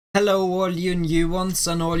Hello all you new ones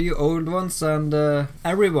and all you old ones and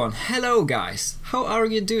everyone. Hello guys, how are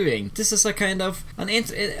you doing? This is a kind of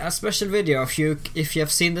a special video. If you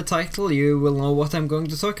have seen the title, you will know what I'm going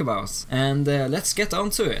to talk about. And let's get on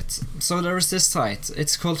to it. So there is this site,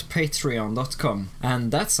 it's called patreon.com,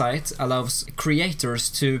 and that site allows creators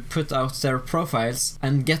to put out their profiles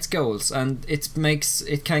and get goals, and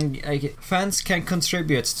fans can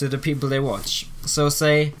contribute to the people they watch. So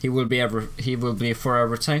say he will be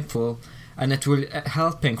forever thankful, and it will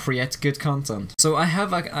help him create good content. So I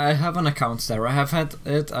have an account there. I have had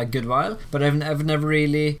it a good while, but I've never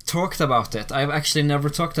really talked about it. I've actually never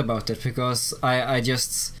talked about it because I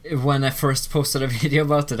just, when I first posted a video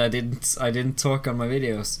about it, I didn't talk on my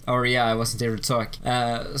videos. Or yeah, I wasn't able to talk.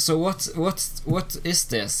 So what is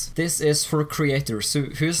this? This is for creators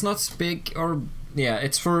who's not big or. Yeah,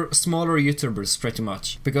 it's for smaller YouTubers pretty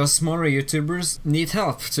much, because smaller YouTubers need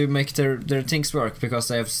help to make their things work, because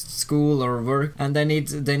they have school or work, and they need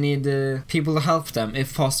people to help them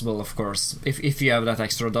if possible, of course, if you have that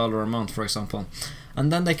extra $1 a month, for example.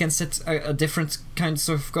 And then they can set a different kinds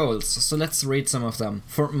of goals. So let's read some of them.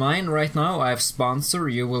 For mine right now, I have sponsor.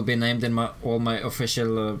 You will be named in all my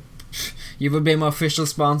official. You will be my official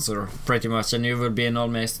sponsor, pretty much, and you will be in all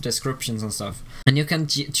my descriptions and stuff. And you can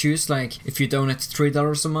choose, like, if you donate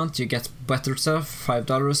 $3 a month, you get better stuff,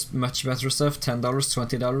 $5, much better stuff, $10,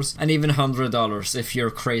 $20, and even $100 if you're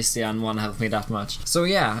crazy and want to help me that much. So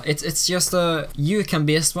yeah, it's just you can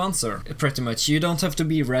be a sponsor, pretty much. You don't have to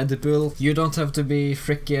be Red Bull, you don't have to be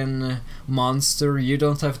freaking Monster, you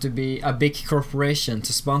don't have to be a big corporation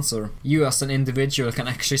to sponsor. You as an individual can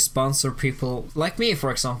actually sponsor people like me, for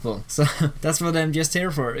example. So that's what I'm just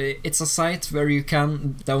here for. It's a site where you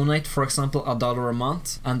can donate, for example, $1 a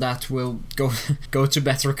month, and that will go to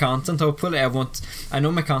better content. Hopefully, I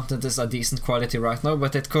know my content is a decent quality right now,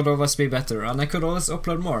 but it could always be better, and I could always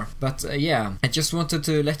upload more. But yeah, I just wanted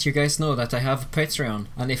to let you guys know that I have Patreon,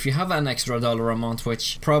 and if you have an extra $1 a month,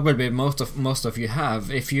 which probably most of you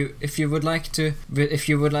have, if you would like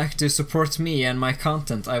to support me and my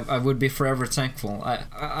content, I would be forever thankful.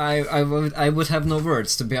 I would have no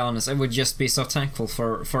words, to be honest. I would just be so thankful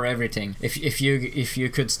for everything if you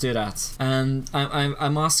could do that. And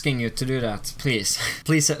I'm asking you to do that, please.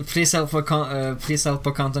 please help a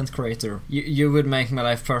content creator. You would make my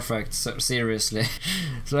life perfect, so, seriously.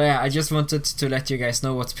 So yeah, I just wanted to let you guys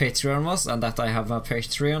know what Patreon was, and that I have a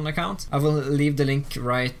Patreon account. I will leave the link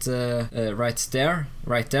right there.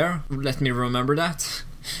 Let me remember that.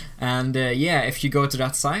 And yeah, if you go to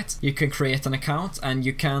that site, you can create an account, and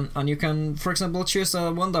you can, for example, choose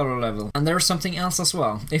a $1 level. And there's something else as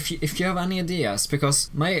well. If you have any ideas,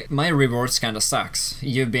 because my rewards kind of sucks.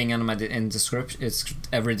 You being in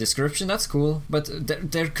every description, that's cool, but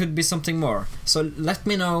there could be something more. So let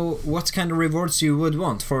me know what kind of rewards you would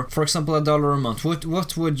want. For example, $1 a month.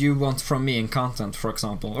 What would you want from me in content, for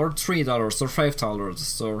example, or $3 or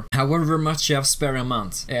 $5 or however much you have spare a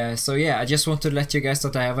month. So yeah, I just want to let you guys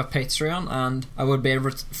that I have a Patreon, and I would be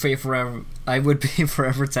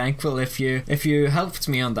forever thankful if you helped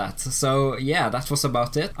me on that. So yeah, that was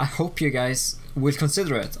about it. I hope you guys will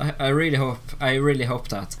consider it. I really hope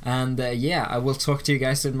that. And yeah, I will talk to you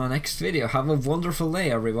guys in my next video. Have a wonderful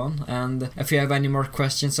day, everyone. And if you have any more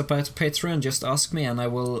questions about Patreon, just ask me, and I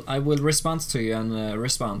will respond to you and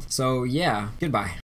respond. So yeah, goodbye.